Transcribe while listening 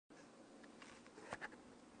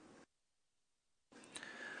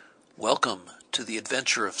Welcome to the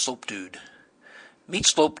adventure of Slope Dude. Meet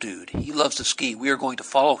Slope Dude. He loves to ski. We are going to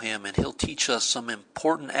follow him and he'll teach us some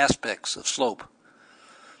important aspects of slope.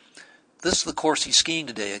 This is the course he's skiing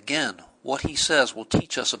today. Again, what he says will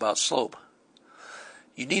teach us about slope.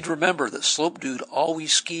 You need to remember that Slope Dude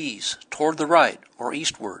always skis toward the right or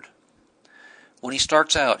eastward. When he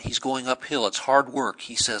starts out, he's going uphill. It's hard work.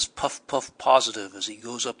 He says puff, puff, positive as he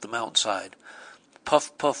goes up the mountainside.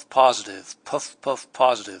 Puff, puff, positive, puff, puff,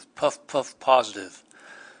 positive, puff, puff, positive.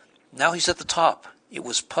 Now he's at the top. It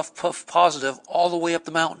was puff, puff, positive all the way up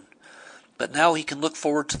the mountain. But now he can look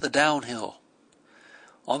forward to the downhill.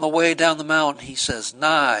 On the way down the mountain, he says,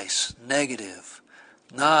 nice, negative,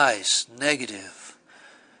 nice, negative.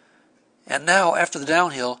 And now, after the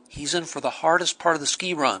downhill, he's in for the hardest part of the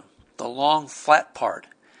ski run, the long, flat part.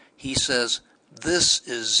 He says, this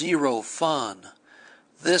is zero fun.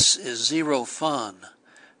 This is zero fun.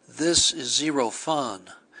 This is zero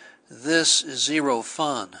fun. This is zero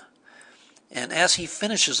fun. And as he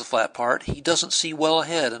finishes the flat part, he doesn't see well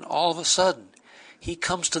ahead, and all of a sudden, he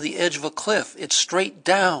comes to the edge of a cliff. It's straight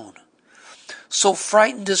down. So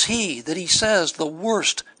frightened is he that he says the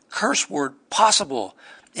worst curse word possible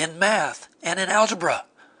in math and in algebra.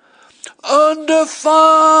 Undefined.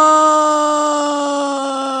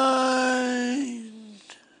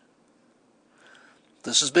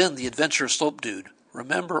 This has been the adventure of Slope Dude.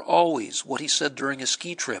 Remember always what he said during his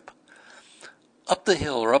ski trip. Up the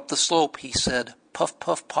hill or up the slope, he said, puff,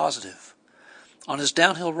 puff, positive. On his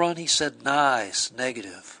downhill run, he said, nice,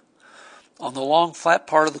 negative. On the long, flat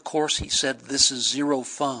part of the course, he said, this is zero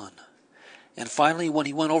fun. And finally, when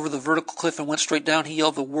he went over the vertical cliff and went straight down, he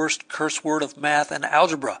yelled the worst curse word of math and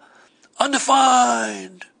algebra.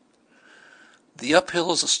 Undefined! The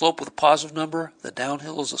uphill is a slope with a positive number, the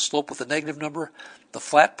downhill is a slope with a negative number, the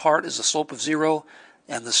flat part is a slope of zero,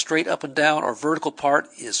 and the straight up and down or vertical part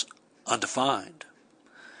is undefined.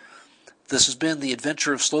 This has been the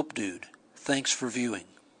adventure of Slope Dude. Thanks for viewing.